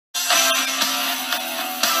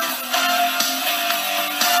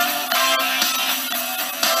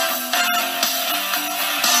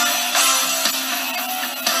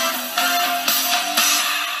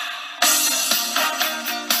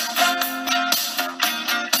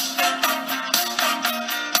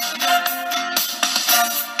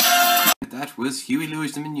was Huey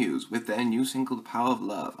Lewis and the News with their new single The Power of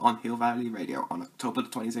Love on Hill Valley Radio on October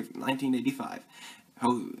 26th, 1985.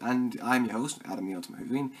 And I'm your host, Adam the Ultimate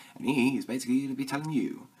Hoovin, and he is basically going to be telling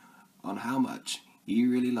you on how much he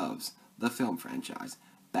really loves the film franchise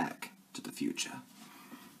Back to the Future.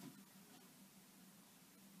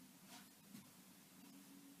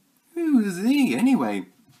 Who is he, anyway?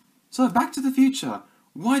 So, Back to the Future.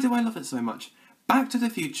 Why do I love it so much? Back to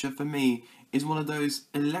the Future, for me, is one of those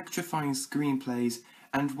electrifying screenplays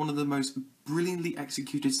and one of the most brilliantly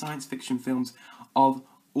executed science fiction films of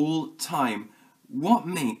all time. What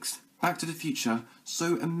makes Back to the Future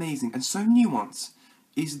so amazing and so nuanced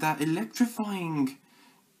is that electrifying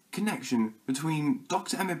connection between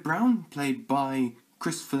Dr. Emmett Brown, played by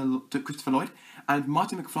Christopher Lloyd, and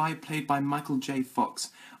Marty McFly, played by Michael J. Fox.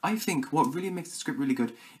 I think what really makes the script really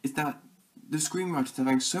good is that the screenwriters are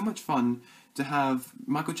having so much fun to have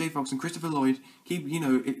Michael J. Fox and Christopher Lloyd keep,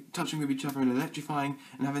 touching with each other and electrifying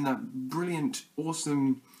and having that brilliant,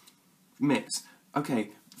 awesome mix. Okay,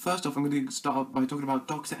 first off, I'm going to start by talking about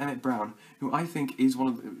Dr. Emmett Brown, who I think is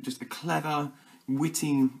just a clever,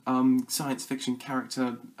 witty science fiction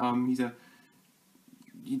character. He's a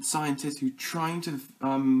scientist who's trying to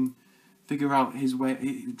figure out his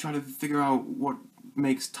way, trying to figure out what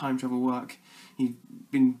makes time travel work. He's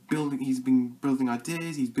been building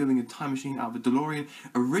ideas. He's building a time machine out of a DeLorean.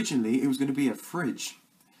 Originally, it was going to be a fridge.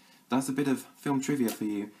 That's a bit of film trivia for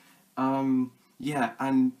you.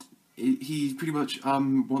 He pretty much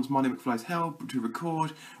wants Marty McFly's help to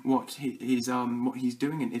record what he's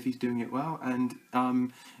doing and if he's doing it well. And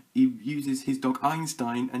he uses his dog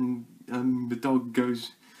Einstein, and the dog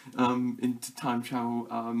goes into time travel.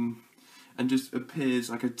 And just appears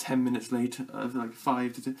like 10 minutes later, a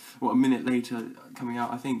minute later, coming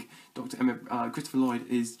out. I think Dr. Emmett, Christopher Lloyd,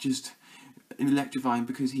 is just electrifying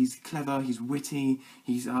because he's clever, he's witty,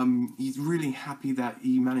 he's really happy that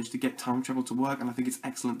he managed to get time travel to work, and I think it's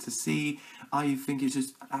excellent to see. I think it's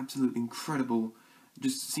just absolutely incredible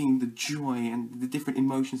just seeing the joy and the different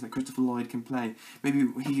emotions that Christopher Lloyd can play. Maybe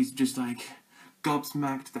he's just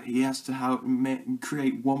gobsmacked that he has to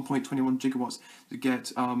create 1.21 gigawatts to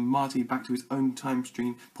get Marty back to his own time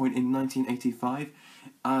stream point in 1985.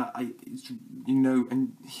 And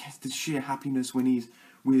he has the sheer happiness when he's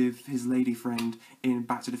with his lady friend in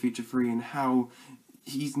Back to the Future 3, and how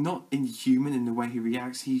he's not inhuman in the way he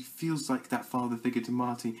reacts. He feels like that father figure to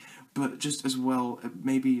Marty, but just as well,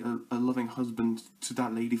 maybe a loving husband to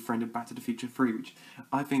that lady friend in Back to the Future 3, which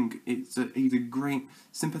I think he's a great,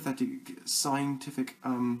 sympathetic, scientific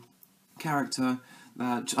character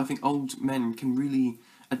that I think old men can really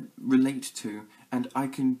relate to, and I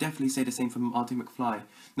can definitely say the same for Marty McFly.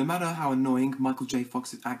 No matter how annoying Michael J.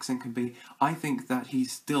 Fox's accent can be, I think that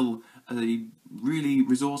he's still a really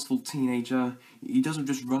resourceful teenager. He doesn't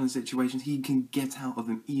just run in situations, he can get out of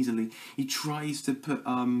them easily. He tries to put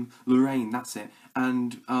Lorraine, that's it,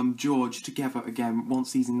 and George together again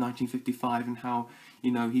once he's in 1955, and how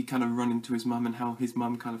he kind of run into his mum and how his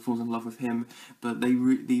mum kind of falls in love with him, but they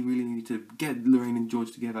really need to get Lorraine and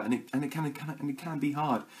George together, and it can be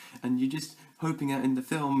hard, and you're just hoping that in the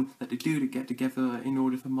film that they do get together in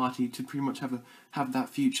order for Marty to pretty much have that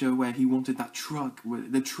future where he wanted that truck,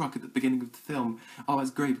 the truck at the beginning of the film. Oh,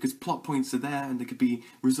 that's great because plot points are there and they could be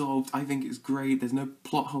resolved. I think it's great. There's no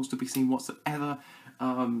plot holes to be seen whatsoever.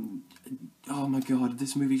 Oh my god,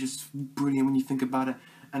 this movie is just brilliant when you think about it.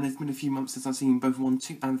 And it's been a few months since I've seen both 1,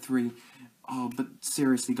 2, and 3. Oh, but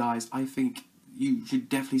seriously, guys, I think you should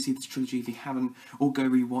definitely see this trilogy if you haven't, or go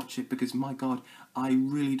rewatch it, because my god, I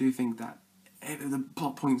really do think that the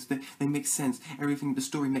plot points, they make sense. Everything, the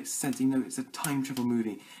story makes sense. It's a time travel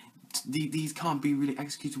movie. These can't be really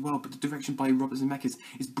executed well, but the direction by Robert Zemeckis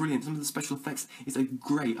is brilliant. Some of the special effects is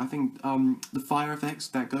great. I think the fire effects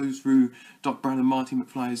that goes through Doc Brown and Marty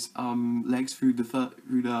McFly's legs through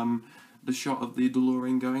the shot of the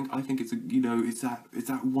DeLorean going, I think it's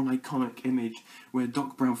that one iconic image where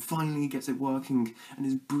Doc Brown finally gets it working and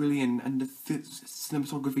is brilliant, and the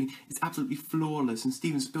cinematography is absolutely flawless, and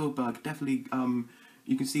Steven Spielberg definitely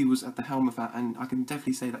you can see was at the helm of that, and I can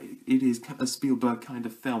definitely say that it is a Spielberg kind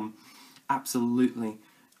of film, absolutely,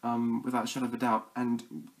 without a shadow of a doubt. And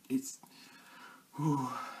it's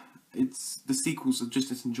the sequels are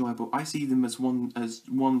just as enjoyable. I see them as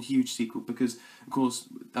one huge sequel because, of course,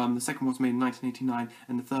 the second one was made in 1989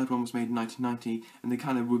 and the third one was made in 1990, and they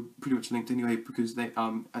kind of were pretty much linked anyway because they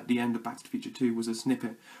at the end of Back to the Future 2 was a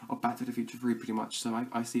snippet of Back to the Future 3 pretty much. So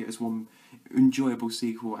I see it as one enjoyable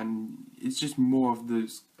sequel, and it's just more of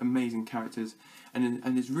those amazing characters, and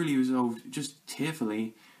it's really resolved just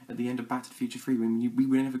tearfully at the end of Back to the Future 3 when we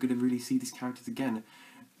were never going to really see these characters again.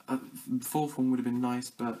 The fourth one would have been nice,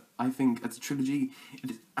 but I think as a trilogy,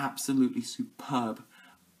 it is absolutely superb.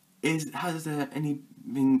 Has there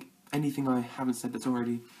anything I haven't said that's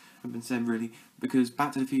already been said, really? Because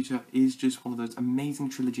Back to the Future is just one of those amazing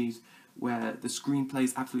trilogies where the screenplay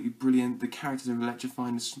is absolutely brilliant, the characters are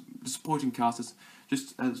electrifying, the supporting cast is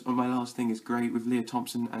just, as my last thing, is great, with Leah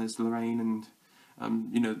Thompson as Lorraine, and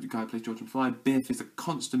the guy who plays George McFly. Biff is a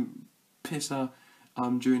constant pisser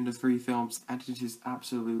during the three films, and it is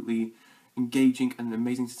absolutely engaging and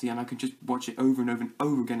amazing to see, and I could just watch it over and over and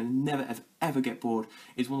over again and never ever get bored.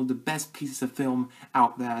 It's one of the best pieces of film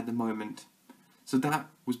out there at the moment. So that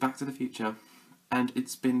was Back to the Future, and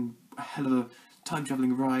it's been a hell of a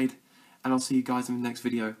time-travelling ride, and I'll see you guys in the next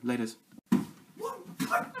video. Laters.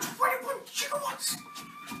 1.21 gigawatts!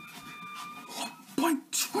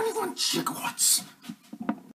 1.21 gigawatts!